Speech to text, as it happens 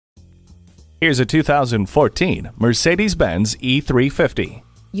Here's a 2014 Mercedes-Benz E350.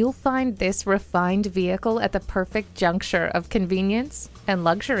 You'll find this refined vehicle at the perfect juncture of convenience and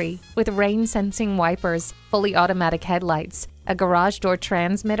luxury, with rain-sensing wipers, fully automatic headlights, a garage door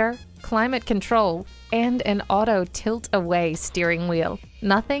transmitter, climate control, and an auto tilt-away steering wheel.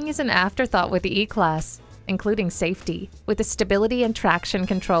 Nothing is an afterthought with the E-Class, including safety, with the stability and traction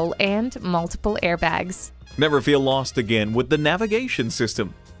control and multiple airbags. Never feel lost again with the navigation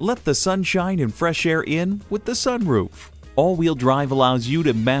system. Let the sunshine and fresh air in with the sunroof. All-wheel drive allows you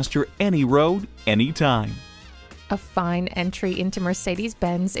to master any road, anytime. A fine entry into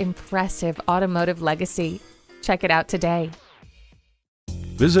Mercedes-Benz impressive automotive legacy. Check it out today.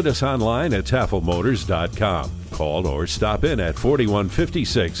 Visit us online at tafelmotors.com. Call or stop in at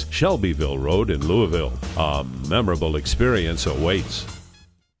 4156 Shelbyville Road in Louisville. A memorable experience awaits.